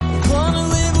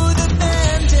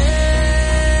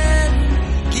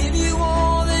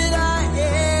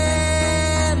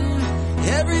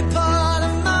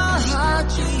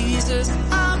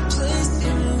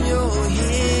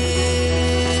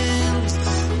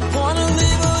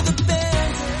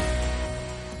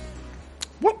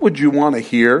What would you want to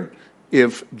hear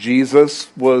if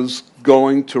Jesus was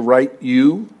going to write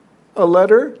you a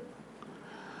letter?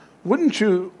 Wouldn't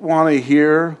you want to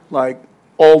hear, like,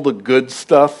 all the good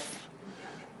stuff?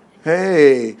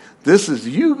 Hey, this is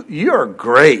you. You're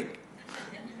great.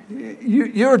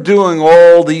 You're doing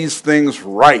all these things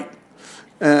right.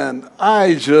 And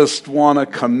I just want to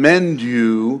commend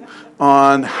you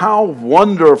on how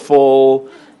wonderful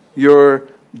you're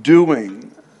doing.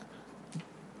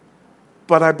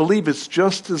 But I believe it's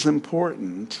just as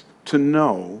important to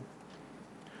know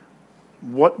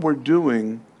what we're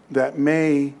doing that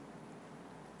may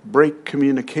break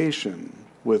communication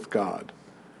with God.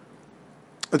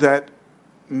 That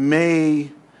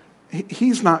may,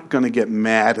 he's not going to get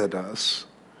mad at us,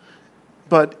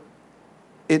 but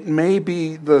it may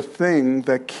be the thing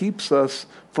that keeps us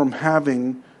from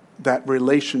having that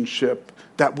relationship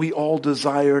that we all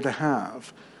desire to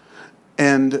have.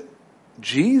 And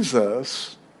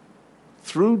Jesus,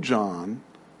 through John,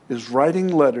 is writing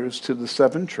letters to the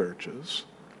 7 churches.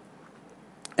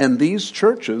 And these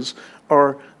churches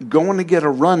are going to get a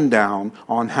rundown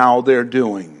on how they're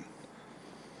doing.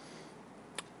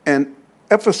 And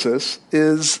Ephesus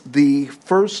is the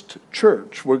first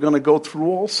church. We're going to go through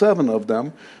all 7 of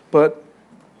them, but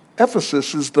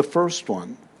Ephesus is the first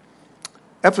one.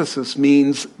 Ephesus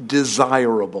means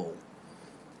desirable.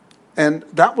 And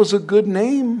that was a good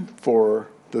name for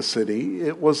the city.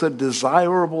 It was a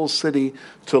desirable city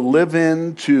to live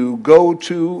in, to go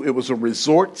to. It was a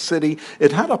resort city.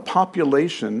 It had a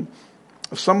population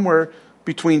of somewhere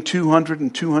between 200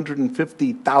 and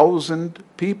 250,000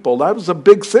 people. That was a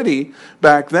big city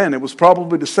back then. It was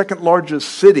probably the second largest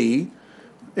city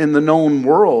in the known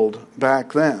world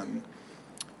back then.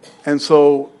 And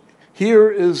so here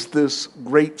is this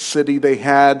great city. They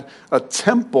had a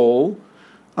temple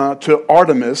to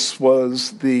Artemis,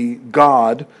 was the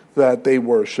god that they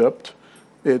worshipped.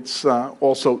 It's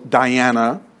also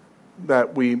Diana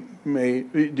that we may...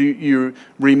 Do you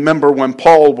remember when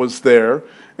Paul was there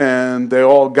and they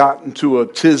all got into a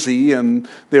tizzy and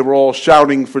they were all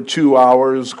shouting for 2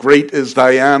 hours, "Great is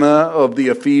Diana of the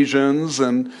Ephesians,"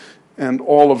 and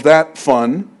all of that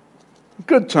fun.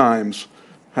 Good times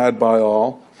had by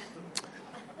all.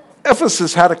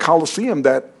 Ephesus had a Colosseum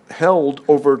that held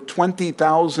over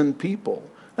 20,000 people.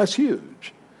 That's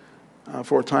huge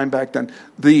for a time back then.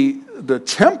 The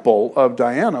temple of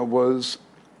Diana was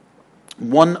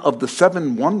one of the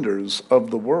 7 wonders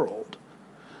of the world.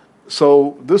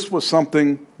 So this was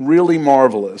something really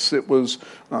marvelous. It was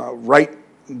right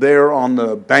there on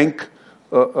the bank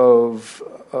of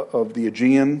the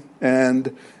Aegean,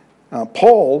 and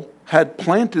Paul had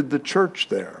planted the church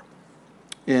there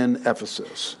in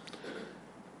Ephesus.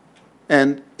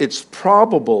 And it's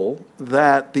probable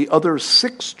that the other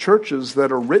 6 churches that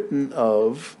are written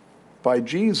to by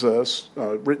Jesus,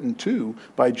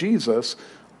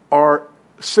 are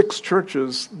 6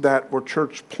 churches that were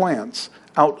church plants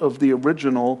out of the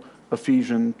original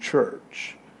Ephesian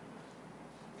church.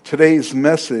 Today's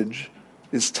message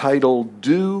is titled,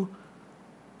 "Do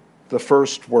the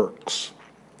First Works."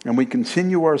 And we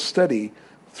continue our study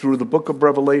through the book of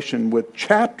Revelation with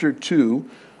chapter 2.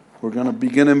 We're going to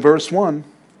begin in verse 1,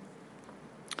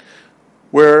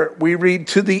 where we read,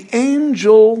 "To the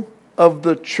angel of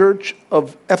the church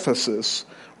of Ephesus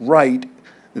write,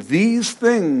 these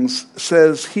things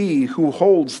says he who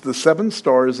holds the 7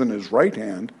 stars in his right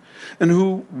hand, and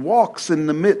who walks in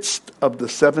the midst of the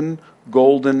 7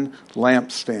 golden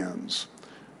lampstands."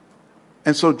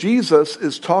 And so Jesus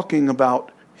is talking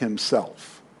about himself.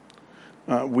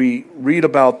 We read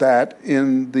about that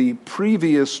in the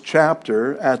previous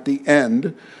chapter at the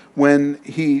end when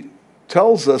he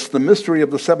tells us the mystery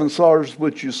of the 7 stars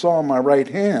which you saw in my right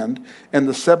hand and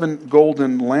the 7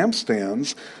 golden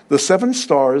lampstands. The 7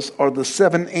 stars are the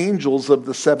 7 angels of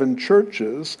the 7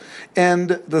 churches,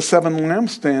 and the 7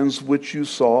 lampstands which you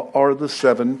saw are the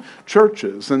 7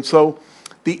 churches. And so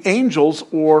the angels,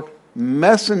 or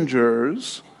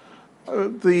messengers,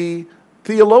 the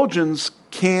theologians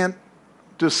can't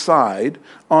decide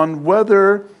on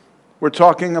whether we're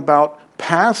talking about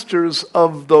pastors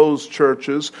of those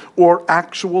churches or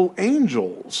actual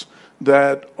angels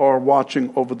that are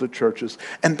watching over the churches.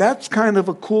 And that's kind of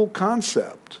a cool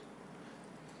concept.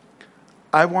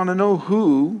 I want to know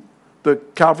who the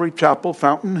Calvary Chapel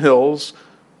Fountain Hills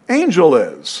angel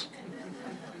is.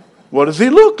 What does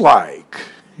he look like?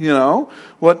 You know,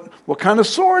 what kind of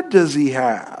sword does he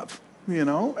have? You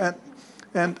know,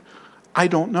 and I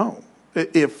don't know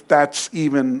if that's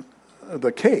even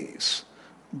the case.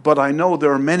 But I know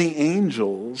there are many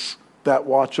angels that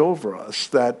watch over us,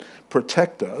 that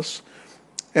protect us.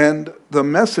 And the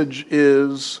message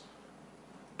is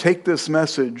take this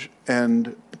message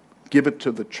and give it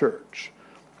to the church.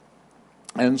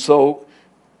 And so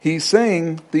he's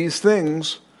saying these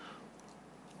things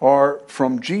are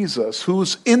from Jesus,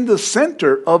 who's in the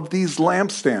center of these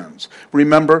lampstands.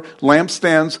 Remember,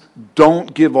 lampstands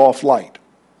don't give off light.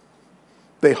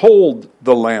 They hold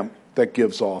the lamp that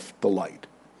gives off the light.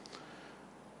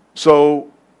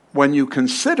 So when you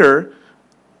consider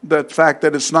the fact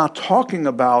that it's not talking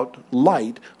about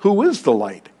light, who is the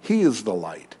light? He is the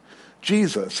light.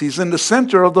 Jesus. He's in the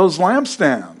center of those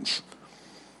lampstands.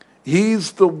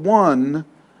 He's the one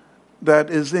that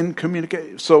is in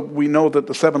communication. So we know that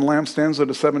the 7 lampstands are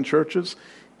the 7 churches.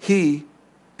 He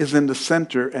is in the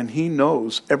center, and he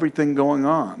knows everything going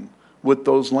on with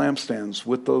those lampstands,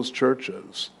 with those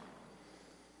churches.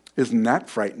 Isn't that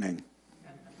frightening?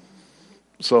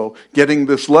 So getting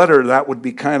this letter, that would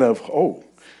be kind of, oh,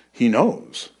 he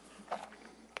knows.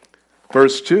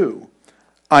 Verse 2,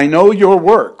 I know your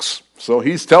works. So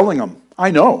he's telling them, I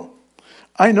know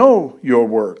your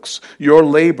works, your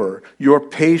labor, your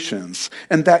patience,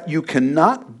 and that you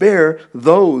cannot bear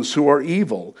those who are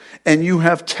evil. And you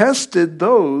have tested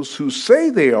those who say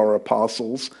they are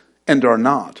apostles and are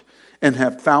not, and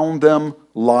have found them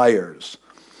liars.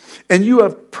 And you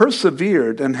have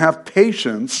persevered and have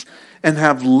patience and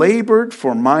have labored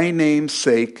for my name's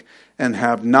sake and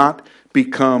have not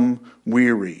become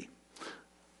weary.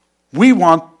 We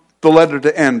want the letter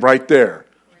to end right there.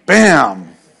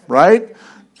 Bam! Right?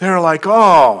 They're like, oh,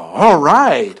 all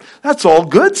right. That's all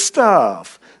good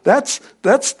stuff. That's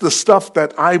the stuff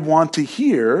that I want to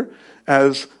hear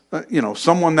as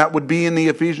someone that would be in the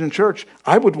Ephesian church.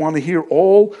 I would want to hear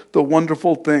all the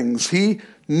wonderful things. He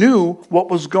knew what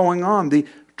was going on, the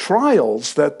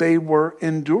trials that they were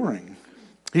enduring.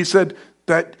 He said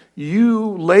that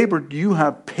you labored, you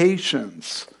have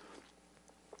patience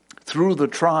through the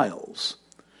trials.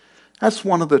 That's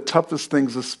one of the toughest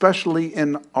things, especially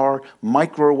in our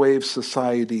microwave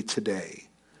society today,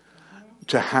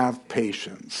 to have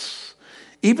patience.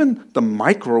 Even the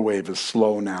microwave is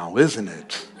slow now, isn't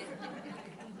it?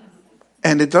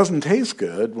 And it doesn't taste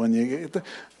good when you get it.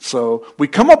 So we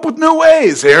come up with new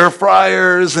ways, air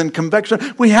fryers and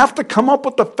convection. We have to come up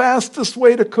with the fastest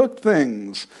way to cook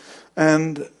things.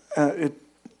 And it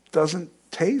doesn't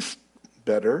taste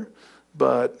better,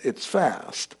 but it's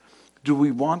fast. Do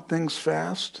we want things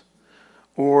fast?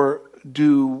 Or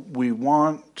do we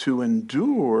want to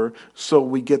endure so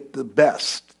we get the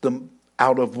best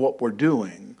out of what we're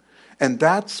doing? And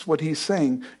that's what he's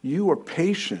saying. You are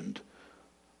patient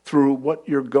through what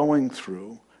you're going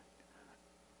through.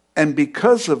 And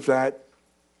because of that,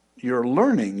 you're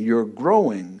learning, you're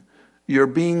growing, you're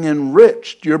being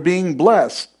enriched, you're being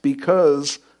blessed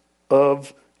because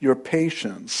of your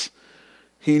patience.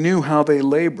 He knew how they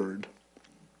labored.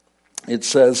 It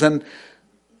says, and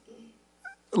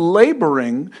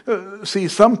laboring, see,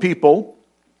 some people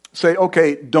say,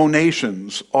 okay,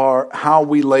 donations are how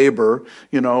we labor,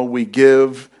 we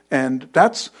give, and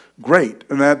that's great,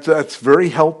 and that's very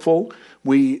helpful.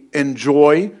 We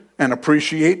enjoy and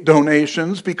appreciate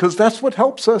donations because that's what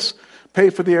helps us pay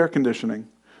for the air conditioning.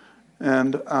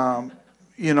 And,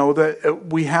 that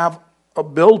we have a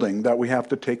building that we have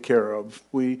to take care of.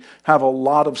 We have a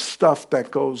lot of stuff that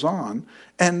goes on.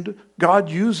 And God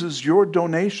uses your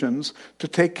donations to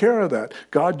take care of that.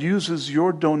 God uses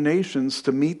your donations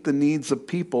to meet the needs of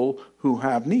people who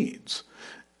have needs.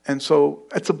 And so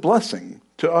it's a blessing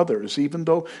to others, even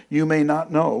though you may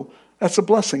not know. That's a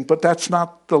blessing, but that's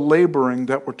not the laboring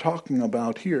that we're talking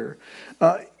about here.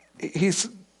 He's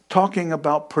talking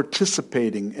about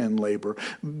participating in labor,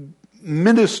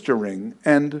 ministering,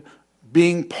 and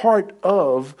being part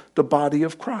of the body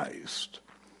of Christ.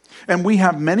 And we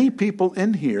have many people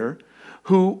in here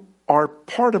who are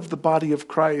part of the body of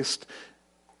Christ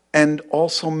and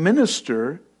also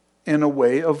minister in a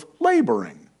way of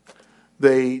laboring.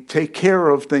 They take care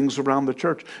of things around the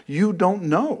church. You don't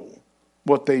know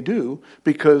what they do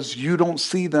because you don't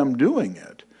see them doing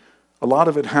it. A lot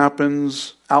of it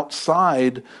happens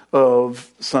outside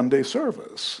of Sunday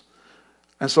service.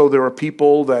 And so there are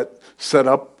people that set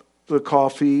up the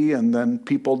coffee, and then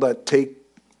people that take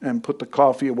and put the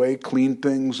coffee away, clean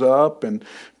things up, and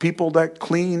people that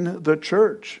clean the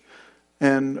church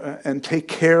and take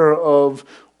care of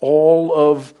all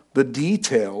of the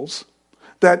details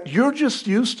that you're just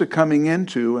used to coming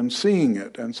into and seeing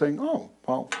it and saying, oh,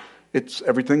 well,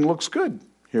 everything looks good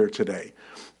here today.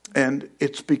 And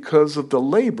it's because of the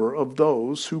labor of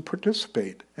those who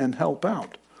participate and help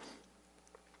out.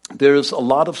 There's a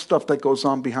lot of stuff that goes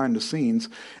on behind the scenes,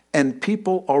 and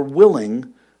people are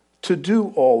willing to do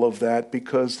all of that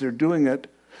because they're doing it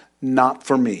not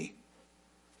for me.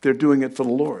 they're doing it for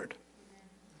the Lord.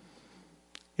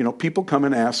 People come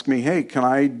and ask me, hey, can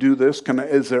I do this?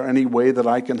 Is there any way that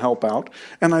I can help out?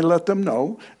 And I let them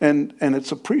know, and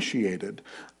it's appreciated.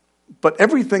 But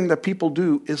everything that people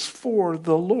do is for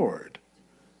the Lord.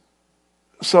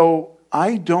 So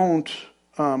I don't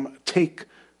take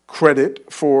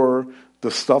credit for the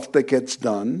stuff that gets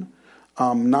done.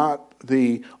 I'm not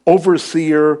the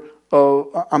overseer.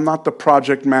 I'm not the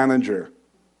project manager.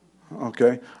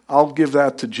 Okay? I'll give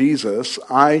that to Jesus.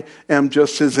 I am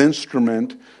just his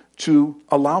instrument to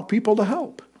allow people to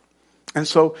help. And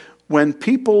so when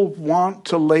people want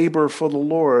to labor for the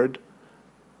Lord,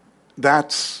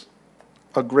 that's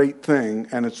a great thing,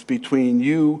 and it's between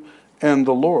you and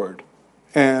the Lord.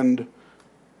 And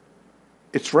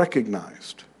it's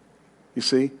recognized. You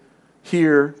see?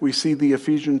 Here we see the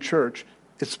Ephesian church.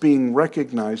 It's being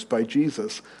recognized by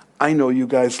Jesus. I know you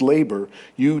guys labor.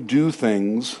 You do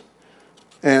things.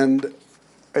 And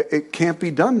it can't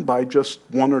be done by just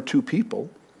one or two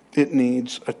people. It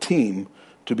needs a team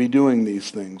to be doing these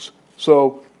things.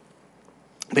 So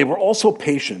they were also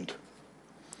patient.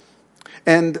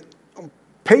 And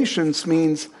patience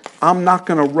means I'm not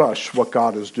going to rush what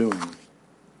God is doing.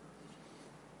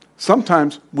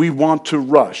 Sometimes we want to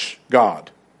rush God.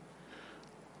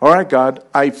 All right, God,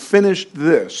 I finished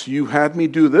this. You had me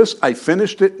do this. I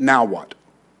finished it. Now what?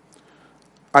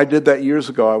 I did that years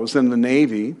ago. I was in the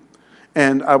Navy,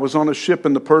 and I was on a ship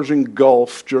in the Persian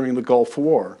Gulf during the Gulf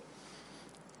War.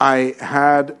 I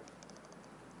had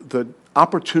the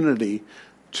opportunity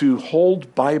to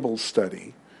hold Bible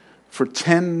study for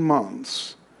 10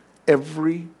 months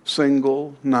every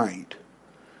single night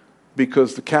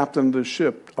because the captain of the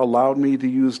ship allowed me to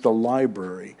use the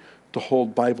library to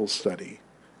hold Bible study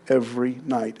every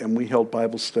night. And we held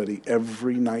Bible study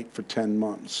every night for 10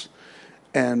 months.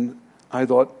 And I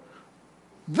thought,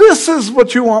 this is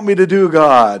what you want me to do,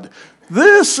 God.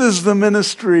 This is the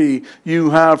ministry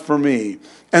you have for me.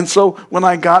 And so when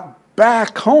I got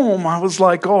back home, I was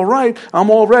like, all right, I'm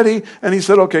all ready. And he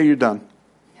said, okay, you're done.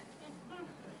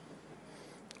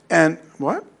 And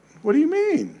what? What do you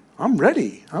mean? I'm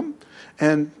ready.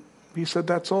 And he said,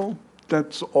 that's all.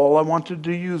 That's all I wanted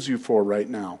to use you for right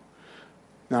now.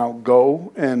 Now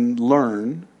go and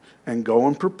learn and go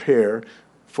and prepare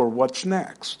for what's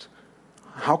next.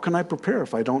 How can I prepare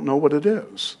if I don't know what it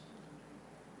is?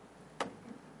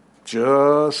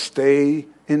 Just stay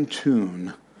in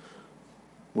tune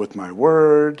with my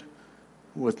word,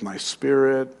 with my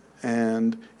spirit,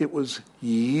 and it was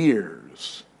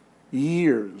years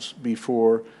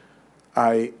before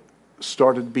I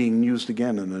started being used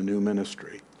again in a new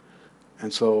ministry.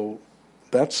 And so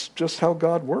that's just how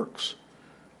God works.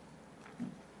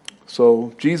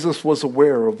 So Jesus was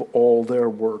aware of all their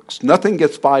works. Nothing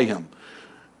gets by him.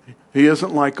 He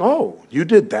isn't like, oh, you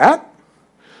did that?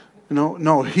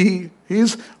 No,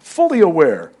 he's fully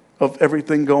aware of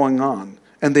everything going on.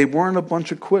 And they weren't a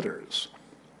bunch of quitters.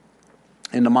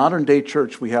 In the modern day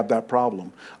church, we have that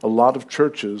problem. A lot of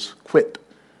churches quit.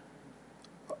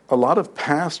 A lot of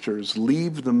pastors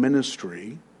leave the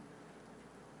ministry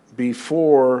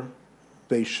before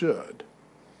they should.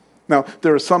 Now,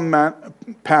 there are some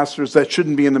pastors that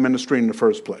shouldn't be in the ministry in the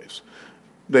first place.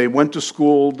 They went to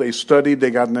school, they studied, they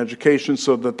got an education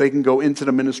so that they can go into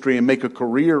the ministry and make a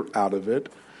career out of it.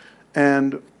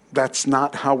 And that's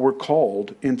not how we're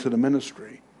called into the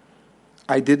ministry.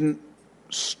 I didn't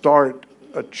start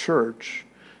a church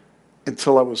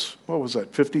until I was,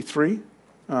 53?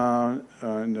 No,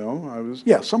 I was,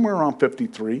 somewhere around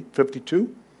 53,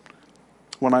 52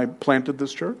 when I planted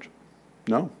this church.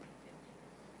 No.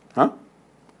 Huh?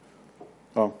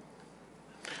 Oh.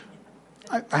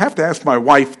 I have to ask my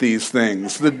wife these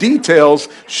things. The details,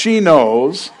 she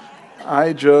knows.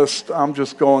 I'm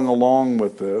just going along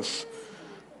with this.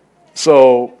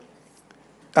 So,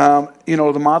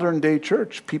 the modern day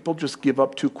church, people just give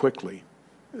up too quickly.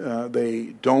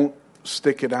 They don't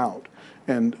stick it out.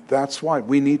 And that's why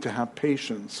we need to have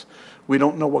patience. We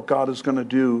don't know what God is going to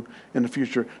do in the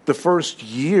future. The first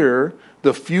year,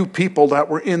 the few people that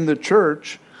were in the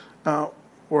church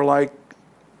were like,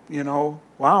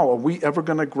 wow, are we ever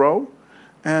going to grow?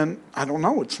 And I don't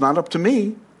know. It's not up to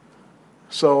me.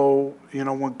 So,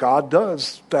 when God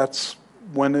does, that's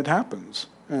when it happens.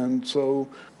 And so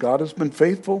God has been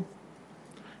faithful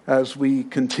as we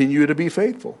continue to be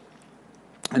faithful.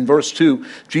 In verse 2,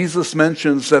 Jesus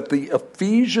mentions that the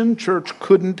Ephesian church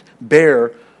couldn't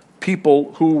bear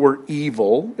people who were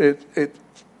evil. It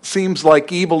seems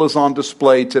like evil is on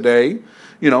display today.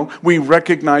 We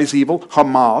recognize evil.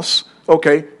 Hamas,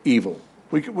 okay, evil.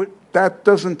 That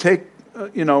doesn't take,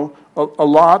 a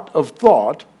lot of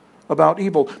thought about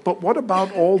evil. But what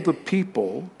about all the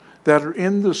people that are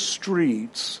in the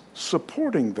streets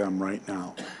supporting them right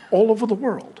now, all over the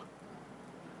world?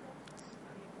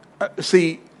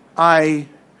 See, I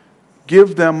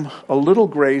give them a little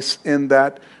grace in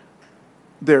that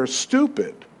they're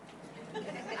stupid.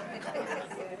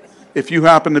 If you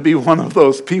happen to be one of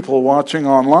those people watching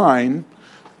online,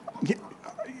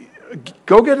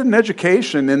 go get an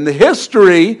education in the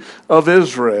history of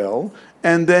Israel,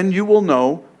 and then you will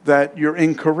know that you're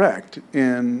incorrect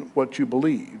in what you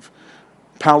believe.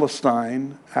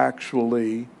 Palestine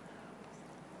actually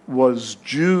was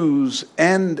Jews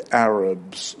and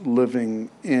Arabs living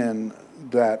in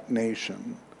that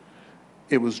nation.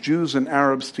 It was Jews and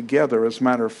Arabs together. As a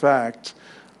matter of fact,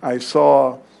 I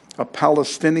saw a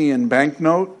Palestinian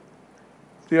banknote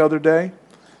the other day.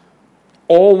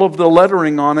 All of the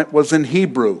lettering on it was in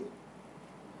Hebrew.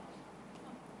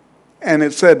 And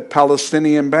it said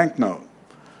Palestinian banknote.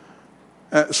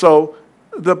 So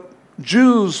the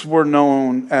Jews were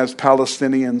known as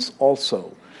Palestinians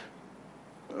also.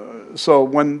 So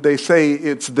when they say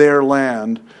it's their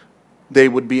land, they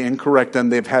would be incorrect,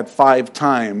 and they've had 5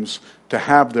 times to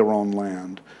have their own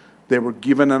land. They were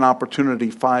given an opportunity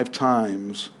 5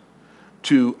 times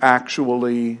to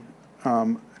actually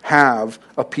have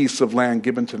a piece of land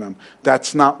given to them.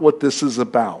 That's not what this is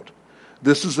about.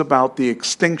 This is about the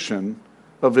extinction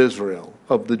of Israel,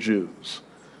 of the Jews.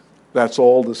 That's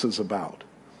all this is about.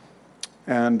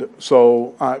 And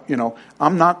so,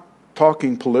 I'm not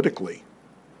talking politically.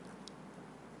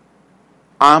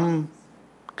 I'm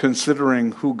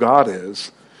considering who God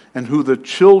is and who the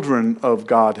children of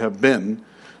God have been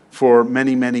for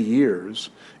many, many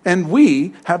years. And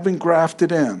we have been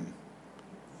grafted in.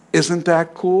 Isn't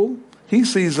that cool? He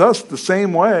sees us the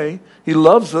same way. He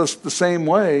loves us the same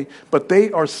way. But they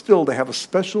have a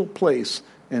special place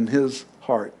in his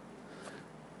heart.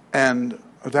 And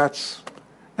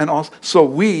so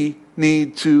we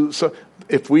need to, so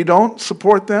if we don't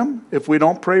support them, if we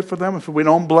don't pray for them, if we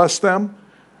don't bless them,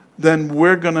 then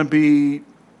we're going to be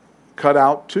cut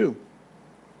out too.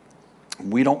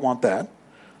 We don't want that.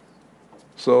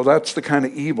 So that's the kind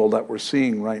of evil that we're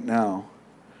seeing right now.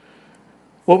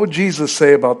 What would Jesus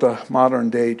say about the modern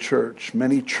day church?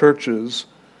 Many churches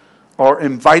are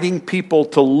inviting people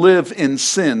to live in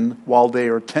sin while they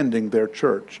are attending their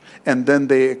church. And then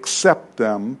they accept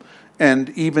them and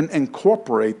even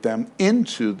incorporate them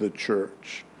into the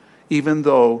church, even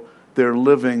though they're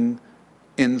living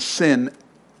in sin,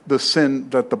 the sin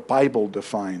that the Bible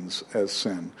defines as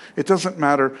sin. It doesn't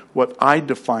matter what I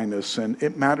define as sin.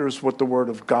 It matters what the Word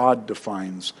of God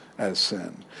defines as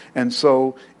sin. And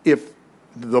so if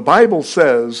the Bible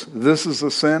says this is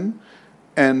a sin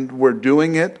and we're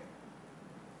doing it,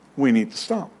 we need to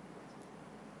stop.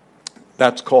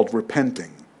 That's called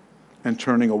repenting and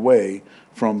turning away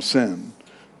from sin.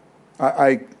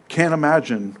 I can't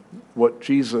imagine what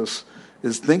Jesus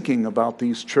is thinking about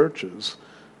these churches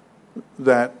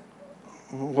that,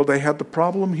 they had the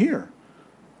problem here.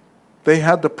 They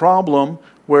had the problem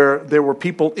where there were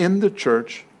people in the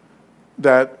church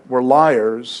that were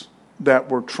liars, that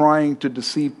were trying to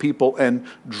deceive people and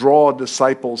draw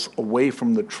disciples away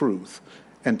from the truth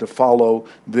and to follow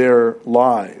their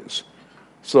lies.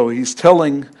 So he's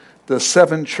telling the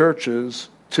 7 churches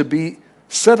to be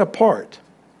set apart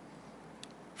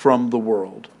from the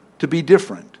world, to be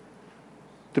different,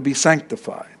 to be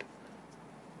sanctified.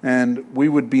 And we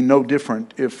would be no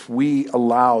different if we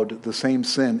allowed the same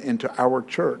sin into our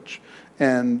church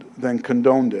and then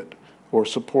condoned it or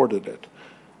supported it.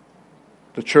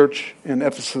 The church in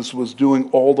Ephesus was doing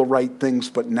all the right things,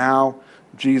 but now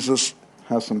Jesus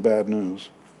has some bad news.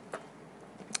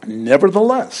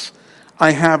 Nevertheless,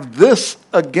 I have this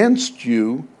against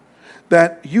you,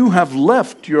 that you have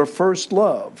left your first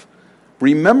love.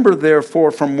 Remember,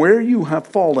 therefore, from where you have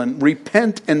fallen,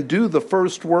 repent and do the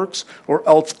first works, or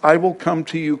else I will come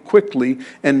to you quickly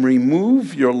and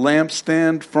remove your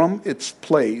lampstand from its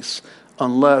place,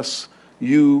 unless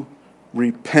you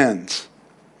repent.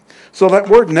 So that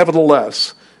word,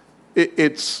 nevertheless,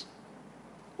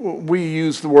 we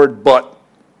use the word but.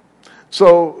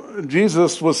 So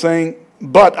Jesus was saying,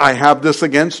 but I have this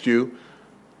against you.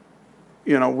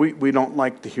 We don't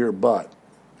like to hear but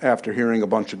after hearing a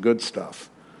bunch of good stuff,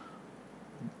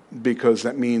 because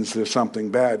that means there's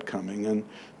something bad coming. And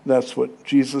that's what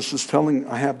Jesus is telling.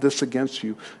 I have this against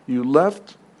you. You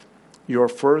left your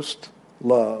first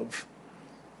love.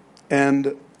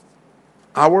 And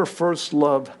our first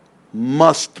love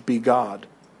must be God,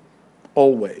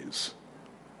 always.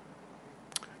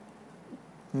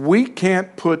 We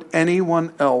can't put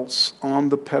anyone else on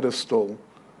the pedestal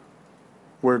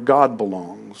where God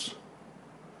belongs.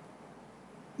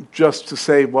 just to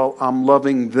say, well, I'm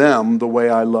loving them the way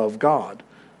I love God.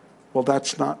 Well,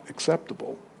 that's not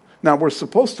acceptable. Now, we're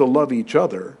supposed to love each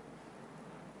other.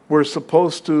 We're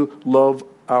supposed to love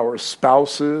our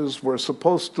spouses. We're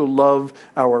supposed to love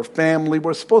our family.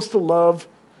 We're supposed to love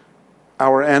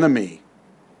our enemy.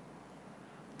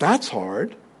 That's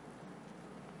hard.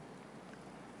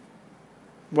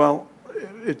 Well,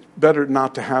 it's better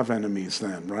not to have enemies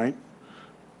then, right?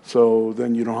 So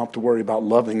then you don't have to worry about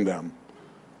loving them.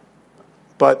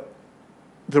 But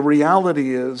the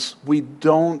reality is we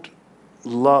don't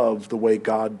love the way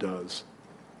God does,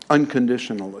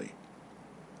 unconditionally.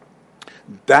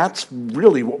 That's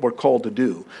really what we're called to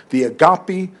do. The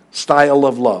agape style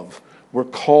of love. We're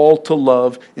called to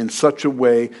love in such a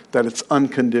way that it's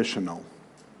unconditional.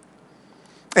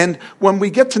 And when we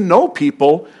get to know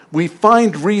people, we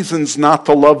find reasons not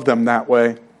to love them that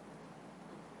way.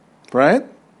 Right?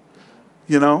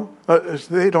 You know,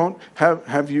 they don't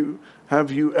have you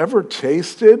ever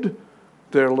tasted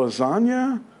their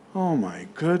lasagna? Oh my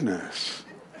goodness.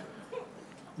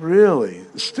 Really,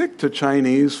 stick to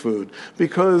Chinese food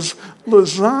because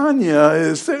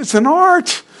lasagna it's an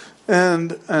art,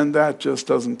 and that just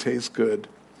doesn't taste good.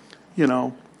 You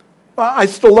know, I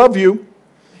still love you.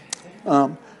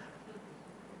 The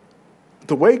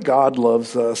way God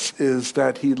loves us is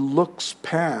that He looks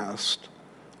past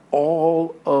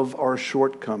all of our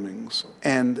shortcomings,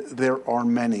 and there are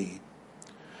many,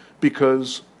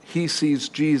 because He sees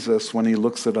Jesus when He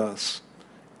looks at us.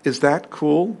 Is that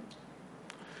cool?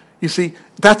 You see,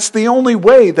 that's the only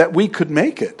way that we could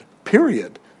make it,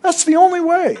 period. That's the only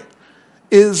way,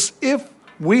 is if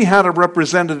we had a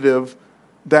representative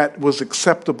that was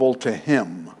acceptable to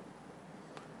Him,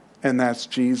 and that's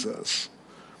Jesus.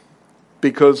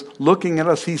 Because looking at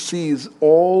us, He sees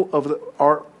all of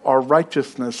our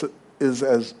righteousness is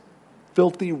as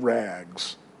filthy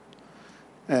rags.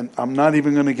 And I'm not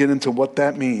even going to get into what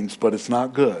that means, but it's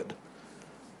not good.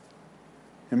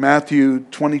 In Matthew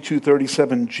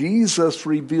 22:37, Jesus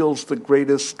reveals the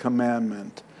greatest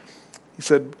commandment. He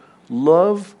said,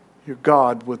 love your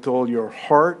God with all your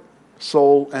heart,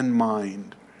 soul, and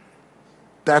mind.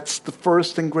 That's the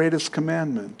first and greatest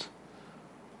commandment.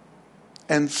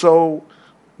 And so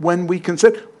when we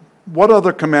consider, what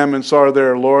other commandments are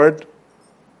there, Lord?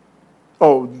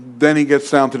 Oh, then He gets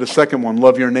down to the second one,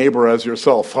 love your neighbor as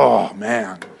yourself. Oh,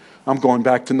 man, I'm going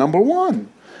back to number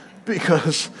one,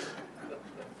 because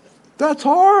that's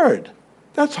hard.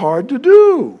 That's hard to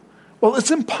do. Well,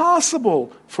 it's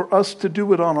impossible for us to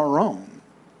do it on our own.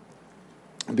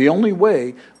 The only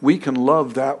way we can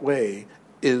love that way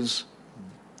is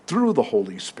through the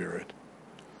Holy Spirit.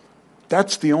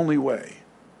 That's the only way.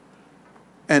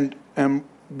 And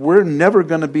we're never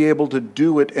going to be able to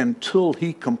do it until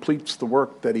He completes the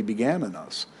work that He began in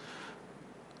us.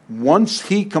 Once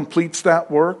He completes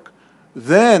that work,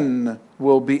 then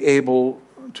we'll be able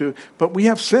to. But we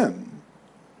have sin.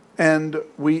 And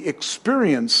we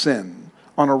experience sin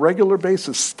on a regular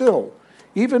basis still,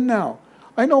 even now.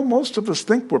 I know most of us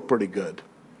think we're pretty good.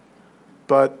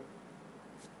 But,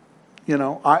 you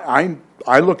know,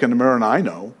 I look in the mirror and I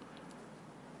know.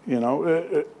 You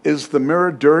know, is the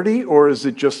mirror dirty or is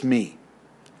it just me?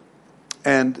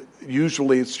 And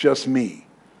usually it's just me,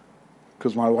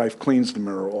 because my wife cleans the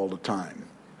mirror all the time.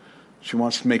 She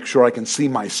wants to make sure I can see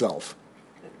myself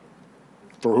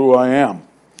for who I am.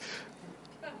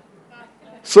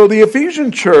 So the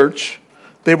Ephesian church,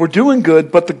 they were doing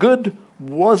good, but the good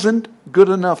wasn't good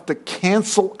enough to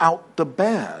cancel out the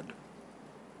bad.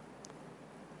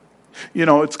 You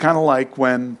know, it's kind of like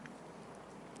when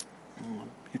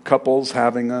couples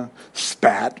having a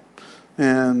spat,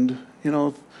 and, you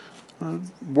know,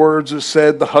 words are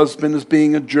said, the husband is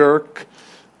being a jerk,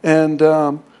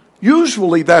 and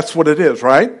usually that's what it is,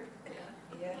 right?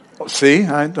 Yeah. See,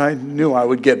 I knew I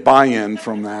would get buy-in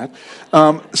from that.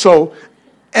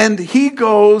 And he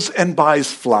goes and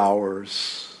buys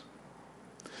flowers,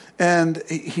 and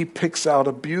he picks out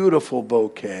a beautiful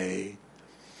bouquet,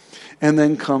 and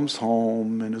then comes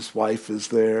home, and his wife is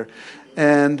there,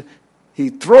 and he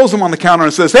throws them on the counter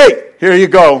and says, hey, here you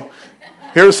go.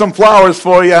 Here's some flowers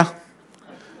for you.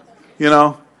 You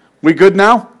know, we good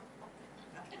now?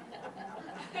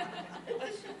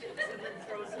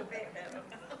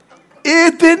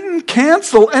 It didn't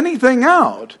cancel anything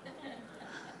out.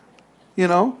 You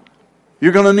know,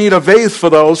 you're going to need a vase for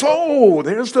those. Oh,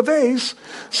 there's the vase.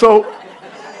 So,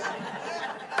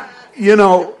 you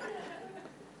know,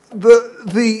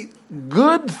 the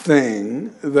good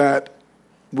thing that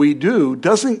we do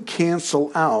doesn't cancel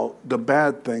out the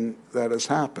bad thing that has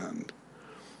happened.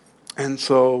 And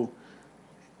so,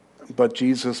 but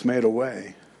Jesus made a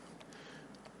way.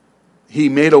 he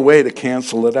made a way to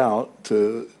cancel it out,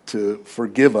 to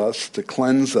forgive us, to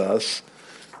cleanse us.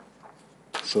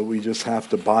 So we just have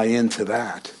to buy into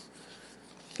that.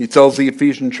 He tells the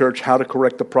Ephesian church how to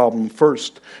correct the problem.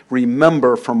 First,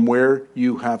 remember from where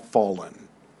you have fallen.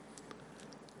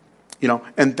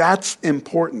 And that's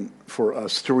important for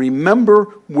us, to remember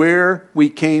where we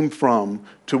came from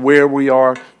to where we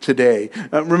are today.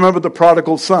 Remember the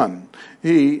prodigal son.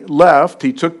 He left,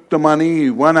 he took the money, he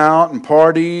went out and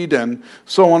partied and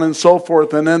so on and so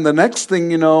forth. And then the next thing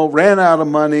you know, ran out of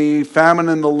money, famine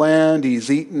in the land,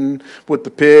 he's eating with the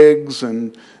pigs.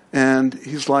 And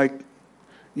he's like,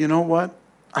 you know what?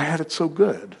 I had it so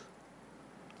good.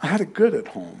 I had it good at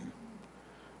home.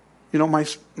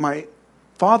 My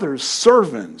Father's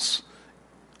servants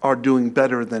are doing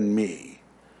better than me.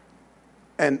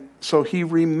 And so he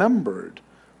remembered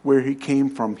where he came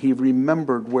from. He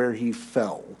remembered where he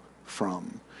fell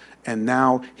from. And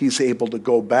now he's able to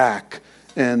go back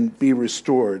and be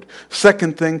restored.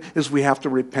 Second thing is we have to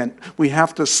repent. We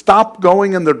have to stop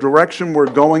going in the direction we're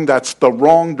going. That's the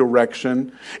wrong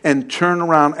direction. And turn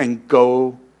around and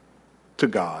go to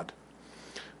God.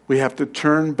 We have to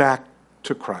turn back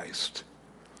to Christ.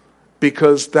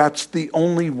 Because that's the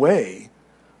only way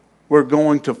we're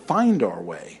going to find our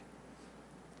way,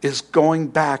 is going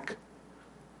back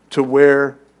to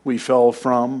where we fell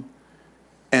from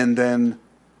and then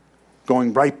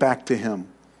going right back to him.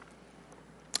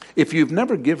 If you've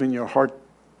never given your heart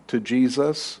to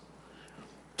Jesus,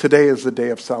 today is the day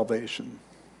of salvation.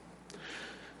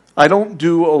 I don't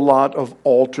do a lot of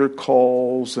altar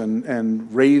calls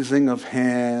and raising of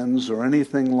hands or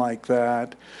anything like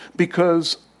that,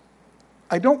 because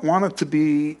I don't want it to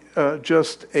be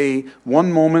just a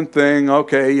one-moment thing.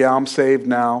 Okay, yeah, I'm saved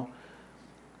now.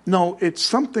 No, it's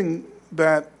something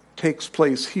that takes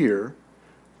place here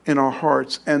in our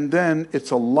hearts, and then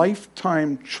it's a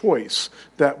lifetime choice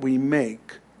that we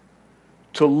make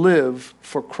to live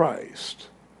for Christ.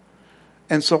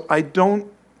 And so I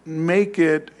don't make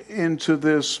it into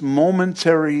this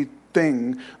momentary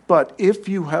thing, but if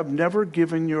you have never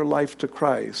given your life to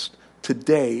Christ,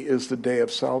 today is the day of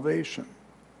salvation.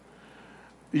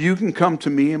 You can come to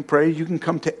me and pray. You can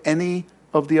come to any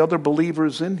of the other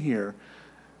believers in here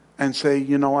and say,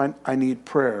 I need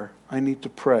prayer. I need to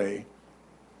pray.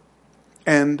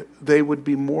 And they would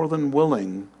be more than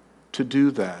willing to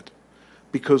do that,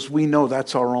 because we know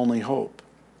that's our only hope.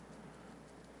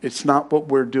 It's not what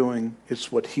we're doing.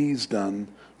 It's what he's done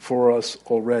for us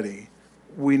already.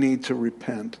 We need to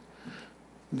repent.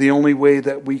 The only way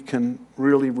that we can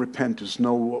really repent is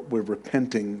know what we're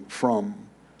repenting from.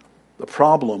 The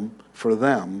problem for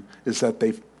them is that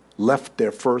they've left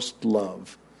their first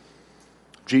love.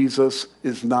 Jesus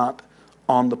is not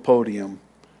on the podium.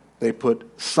 They put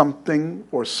something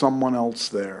or someone else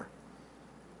there.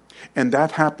 And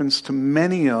that happens to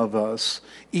many of us,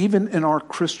 even in our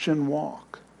Christian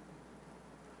walk,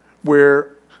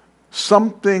 where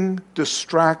something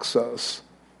distracts us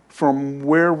from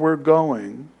where we're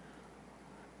going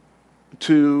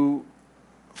to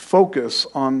focus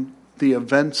on the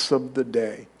events of the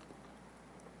day,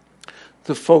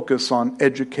 to focus on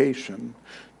education,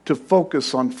 to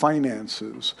focus on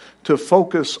finances, to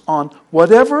focus on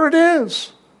whatever it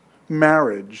is,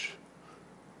 marriage,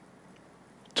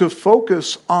 to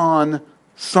focus on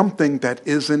something that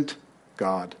isn't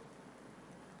God.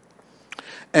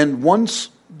 And once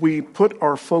we put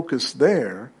our focus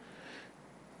there,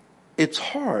 it's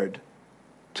hard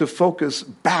to focus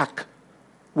back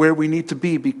where we need to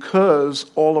be, because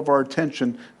all of our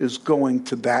attention is going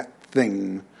to that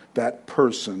thing, that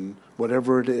person,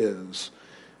 whatever it is,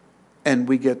 and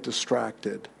we get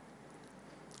distracted.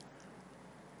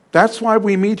 That's why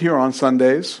we meet here on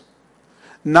Sundays,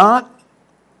 not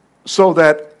so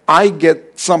that I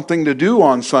get something to do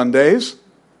on Sundays.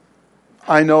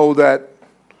 I know that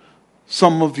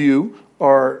some of you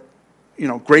are,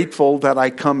 grateful that I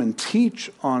come and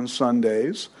teach on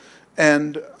Sundays.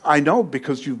 And I know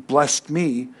because you've blessed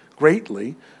me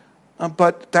greatly,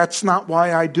 but that's not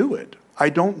why I do it. I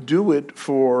don't do it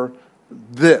for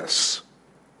this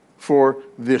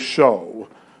show.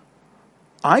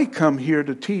 I come here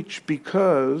to teach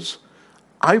because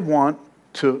I want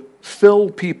to fill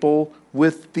people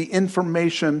with the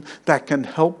information that can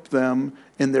help them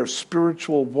in their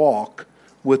spiritual walk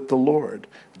with the Lord.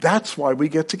 That's why we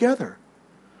get together.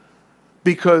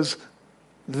 Because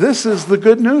this is the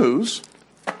good news.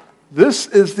 This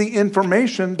is the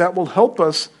information that will help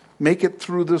us make it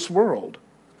through this world.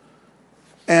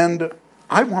 And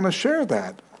I want to share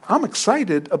that. I'm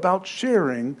excited about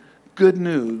sharing good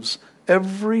news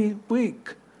every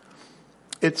week.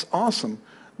 It's awesome.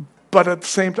 But at the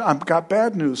same time, I've got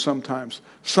bad news sometimes.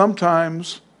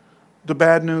 Sometimes the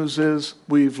bad news is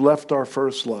we've left our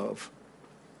first love.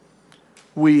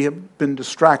 We have been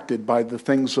distracted by the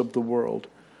things of the world.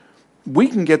 We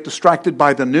can get distracted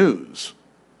by the news.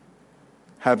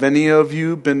 Have any of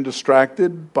you been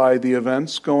distracted by the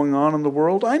events going on in the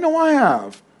world? I know I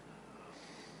have.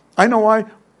 I know I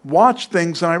watch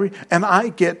things and I read, and I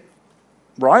get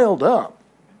riled up.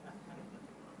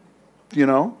 You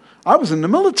know, I was in the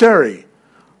military.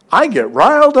 I get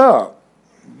riled up.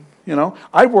 You know,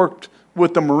 I worked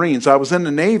with the Marines. I was in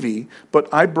the Navy,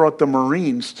 but I brought the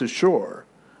Marines to shore.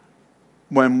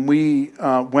 When we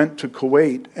went to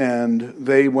Kuwait and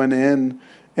they went in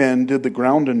and did the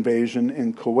ground invasion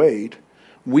in Kuwait,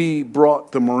 we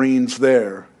brought the Marines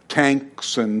there,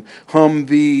 tanks and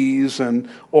Humvees and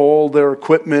all their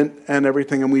equipment and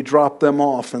everything, and we dropped them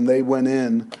off and they went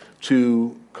in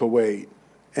to Kuwait.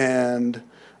 And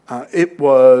it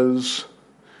was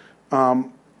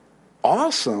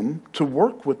awesome to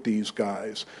work with these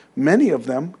guys. Many of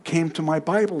them came to my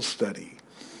Bible study.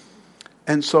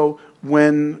 And so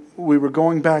when we were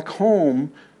going back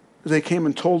home, they came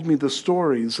and told me the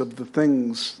stories of the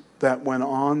things that went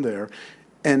on there.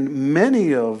 And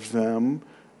many of them,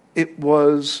 it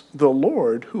was the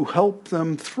Lord who helped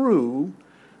them through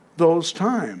those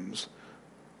times.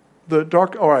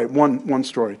 One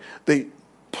story. They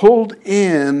pulled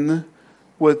in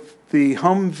with the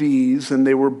Humvees, and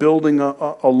they were building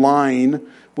a line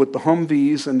with the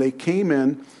Humvees, and they came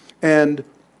in, and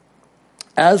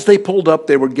as they pulled up,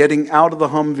 they were getting out of the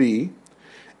Humvee,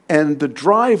 and the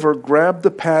driver grabbed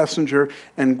the passenger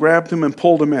and grabbed him and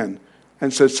pulled him in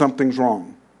and said, "Something's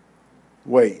wrong.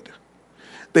 Wait."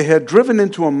 They had driven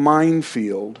into a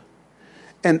minefield,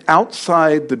 and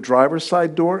outside the driver's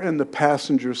side door and the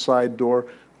passenger side door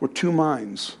were two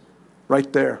mines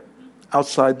right there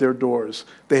outside their doors.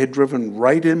 They had driven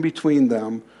right in between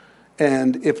them,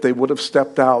 and if they would have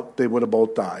stepped out, they would have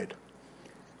both died.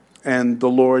 And the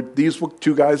Lord, these were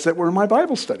two guys that were in my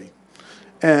Bible study.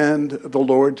 And the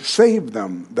Lord saved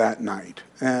them that night.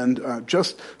 And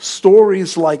just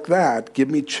stories like that give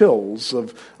me chills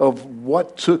of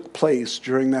what took place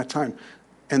during that time.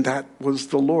 And that was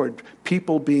the Lord.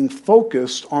 People being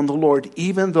focused on the Lord,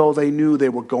 even though they knew they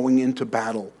were going into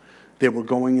battle. They were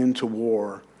going into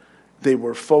war. They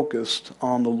were focused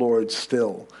on the Lord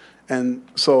still. And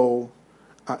so,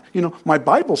 my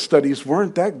Bible studies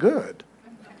weren't that good.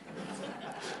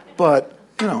 But,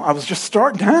 I was just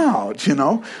starting out,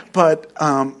 But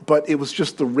it was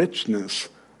just the richness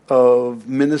of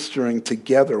ministering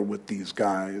together with these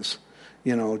guys.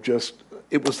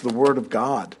 It was the Word of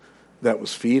God that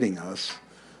was feeding us.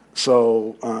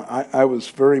 So I was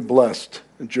very blessed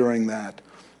during that.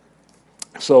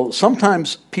 So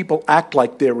sometimes people act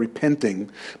like they're repenting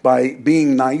by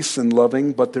being nice and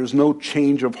loving, but there's no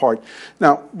change of heart.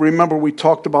 Now, remember we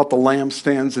talked about the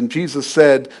lampstands, and Jesus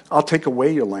said, "I'll take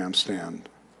away your lampstand."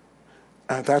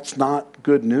 That's not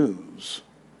good news,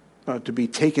 to be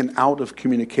taken out of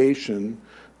communication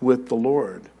with the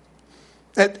Lord.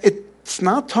 It's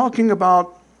not talking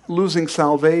about losing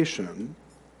salvation,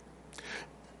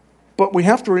 but we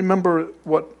have to remember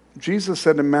what Jesus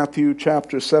said in Matthew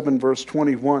chapter 7, verse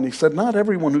 21. He said, "Not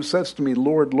everyone who says to me,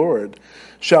 'Lord, Lord,'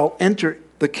 shall enter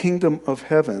the kingdom of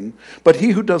heaven, but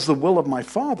he who does the will of my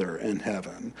Father in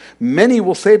heaven. Many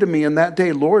will say to me in that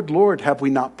day, 'Lord, Lord, have we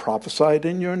not prophesied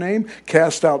in your name,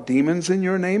 cast out demons in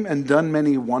your name, and done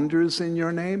many wonders in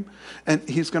your name?'" And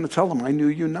he's going to tell them, "I knew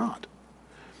you not."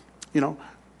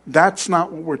 That's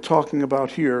not what we're talking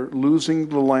about here, losing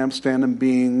the lampstand and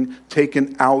being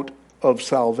taken out of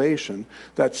salvation.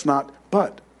 That's not,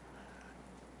 but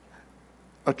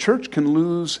a church can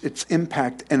lose its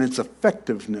impact and its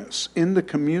effectiveness in the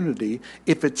community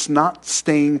if it's not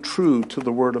staying true to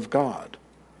the Word of God.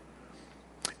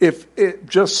 If it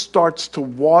just starts to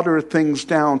water things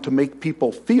down to make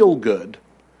people feel good,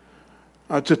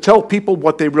 to tell people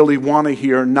what they really want to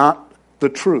hear, not the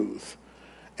truth,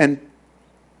 and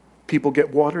people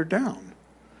get watered down.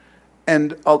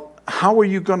 And how are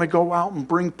you going to go out and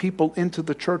bring people into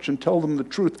the church and tell them the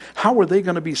truth? How are they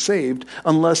going to be saved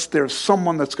unless there's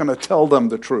someone that's going to tell them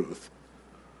the truth?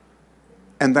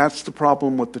 And that's the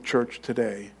problem with the church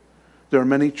today. There are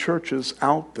many churches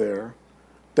out there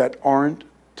that aren't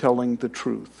telling the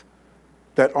truth,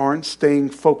 that aren't staying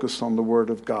focused on the Word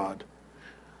of God.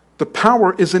 The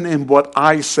power isn't in what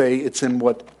I say, it's in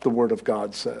what the Word of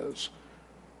God says.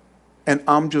 And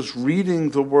I'm just reading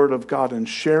the Word of God and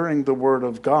sharing the Word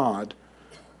of God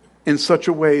in such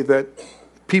a way that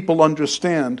people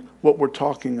understand what we're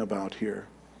talking about here.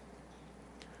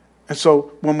 And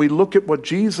so when we look at what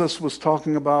Jesus was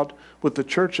talking about with the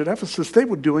church at Ephesus, they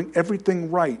were doing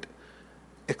everything right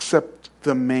except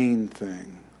the main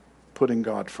thing, putting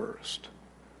God first,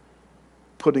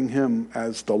 putting him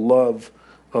as the love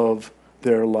of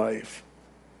their life.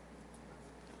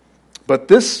 But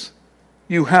this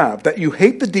you have, that you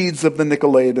hate the deeds of the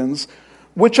Nicolaitans,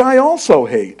 which I also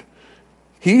hate.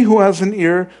 He who has an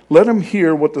ear, let him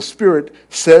hear what the Spirit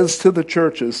says to the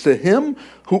churches. To him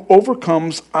who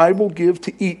overcomes, I will give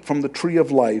to eat from the tree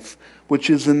of life, which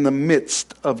is in the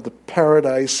midst of the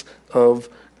paradise of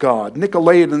God.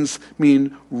 Nicolaitans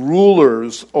mean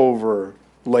rulers over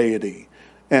laity.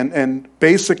 And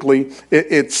basically,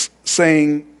 it's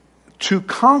saying to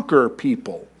conquer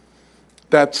people.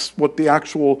 That's what the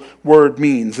actual word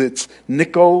means. It's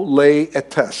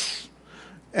Nikolaetes.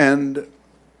 And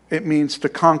it means to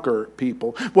conquer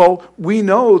people. Well, we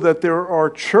know that there are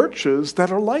churches that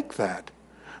are like that.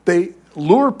 They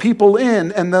lure people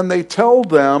in and then they tell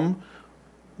them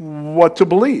what to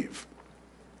believe.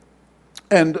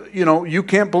 And, you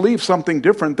can't believe something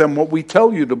different than what we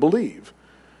tell you to believe.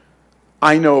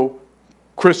 I know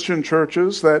Christian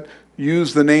churches that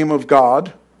use the name of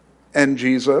God and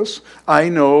Jesus. I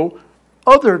know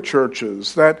other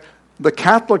churches that the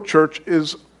Catholic Church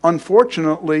is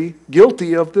unfortunately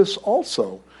guilty of this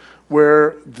also,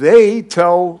 where they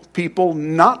tell people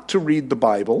not to read the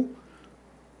Bible,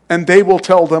 and they will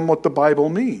tell them what the Bible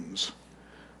means.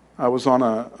 I was on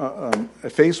a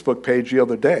Facebook page the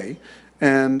other day,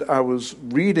 and I was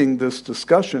reading this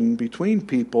discussion between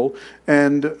people,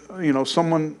 and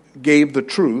someone gave the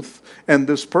truth, and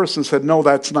this person said, no,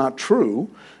 that's not true.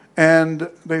 And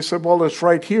they said, well, it's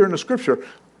right here in the Scripture.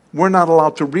 We're not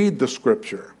allowed to read the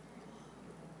Scripture.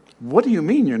 What do you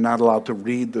mean you're not allowed to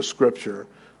read the Scripture?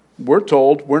 We're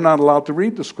told we're not allowed to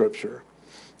read the Scripture.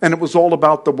 And it was all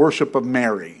about the worship of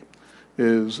Mary,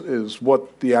 is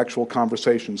what the actual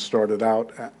conversation started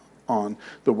out on,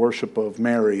 the worship of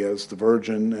Mary as the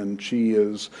Virgin, and she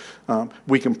is,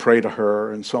 we can pray to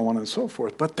her, and so on and so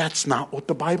forth. But that's not what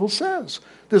the Bible says.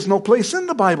 There's no place in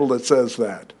the Bible that says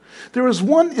that. There is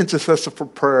one intercessor for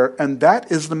prayer, and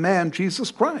that is the man,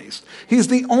 Jesus Christ. He's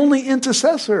the only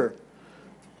intercessor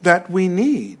that we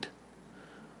need.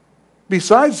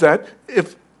 Besides that,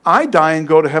 if I die and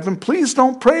go to heaven, please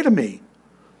don't pray to me.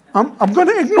 I'm going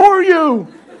to ignore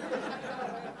you.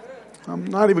 I'm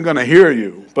not even going to hear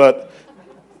you. But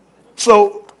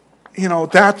so,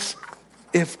 that's,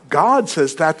 if God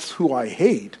says that's who I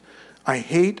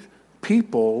hate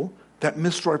people that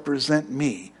misrepresent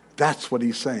me. That's what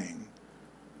he's saying.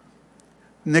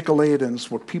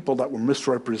 Nicolaitans were people that were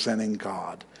misrepresenting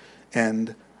God,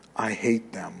 and I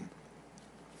hate them.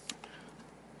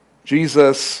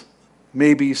 Jesus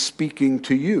may be speaking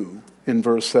to you in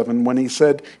verse 7 when he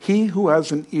said, he who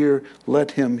has an ear,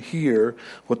 let him hear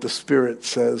what the Spirit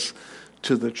says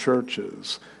to the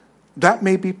churches. That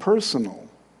may be personal.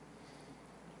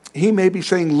 He may be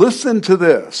saying, listen to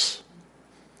this.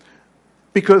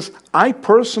 Because I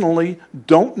personally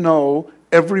don't know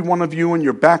every one of you and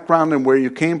your background and where you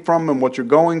came from and what you're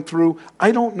going through.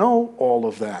 I don't know all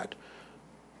of that.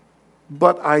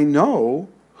 But I know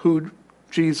who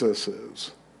Jesus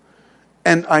is.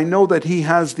 And I know that he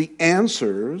has the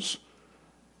answers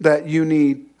that you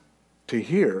need to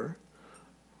hear.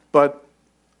 But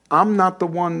I'm not the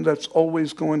one that's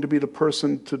always going to be the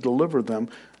person to deliver them.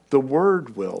 The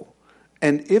Word will.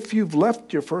 And if you've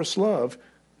left your first love,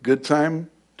 good time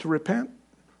to repent.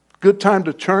 Good time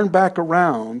to turn back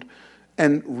around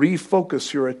and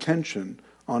refocus your attention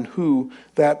on who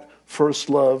that first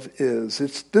love is.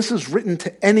 This is written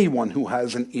to anyone who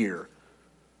has an ear.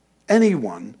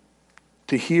 Anyone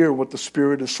to hear what the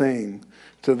Spirit is saying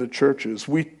to the churches.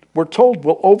 We're told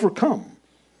we'll overcome.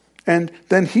 And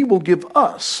then he will give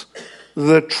us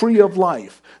the tree of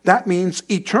life. That means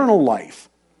eternal life.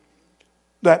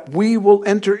 That we will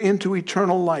enter into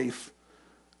eternal life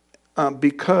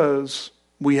because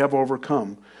we have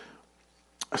overcome.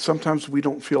 Sometimes we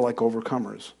don't feel like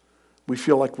overcomers. We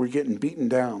feel like we're getting beaten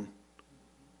down.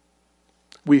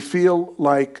 We feel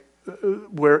like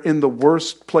we're in the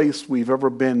worst place we've ever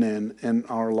been in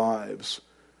our lives.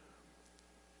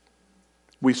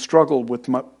 We struggle with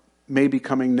maybe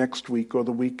coming next week or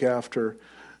the week after,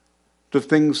 the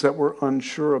things that we're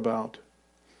unsure about.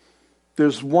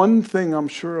 There's one thing I'm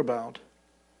sure about,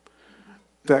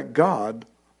 that God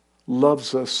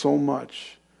loves us so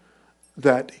much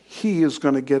that he is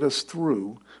going to get us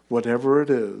through whatever it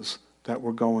is that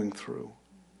we're going through.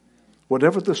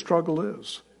 Whatever the struggle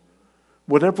is,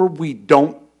 whatever we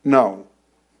don't know,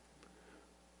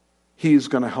 he's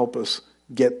going to help us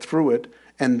get through it.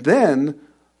 And then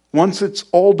Once it's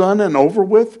all done and over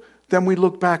with, then we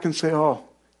look back and say, oh,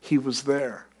 he was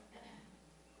there.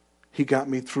 He got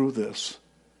me through this.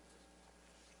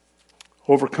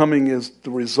 Overcoming is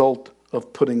the result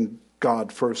of putting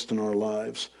God first in our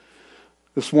lives.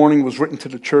 This warning was written to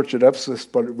the church at Ephesus,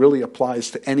 but it really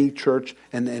applies to any church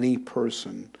and any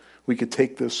person. We could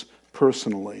take this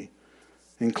personally.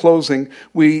 In closing,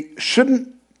 we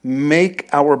shouldn't make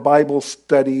our Bible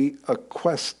study a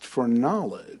quest for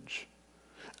knowledge.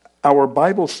 Our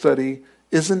Bible study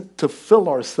isn't to fill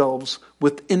ourselves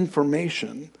with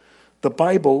information. The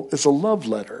Bible is a love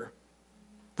letter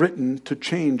written to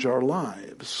change our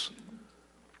lives.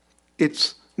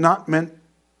 It's not meant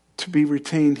to be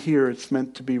retained here. It's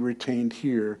meant to be retained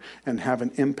here and have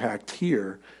an impact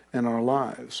here in our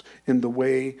lives, in the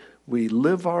way we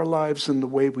live our lives, in the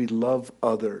way we love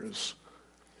others.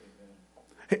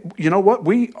 Hey, you know what?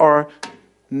 We are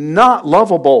not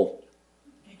lovable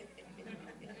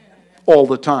all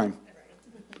the time.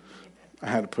 I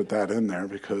had to put that in there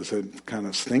because it's kind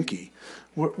of stinky.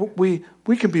 We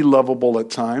can be lovable at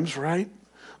times, right?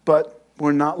 But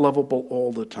we're not lovable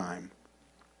all the time.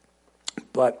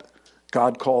 But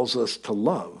God calls us to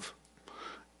love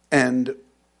and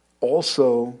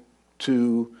also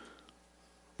to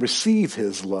receive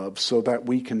his love so that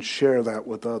we can share that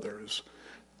with others.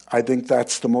 I think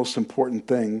that's the most important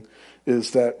thing,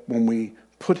 is that when we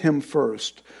put him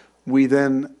first, we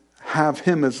then have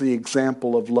him as the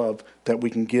example of love that we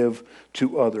can give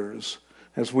to others.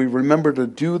 As we remember to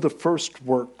do the first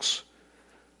works,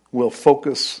 we'll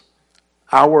focus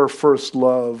our first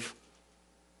love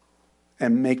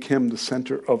and make him the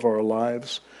center of our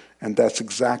lives. And that's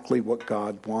exactly what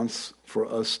God wants for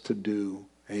us to do.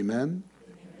 Amen?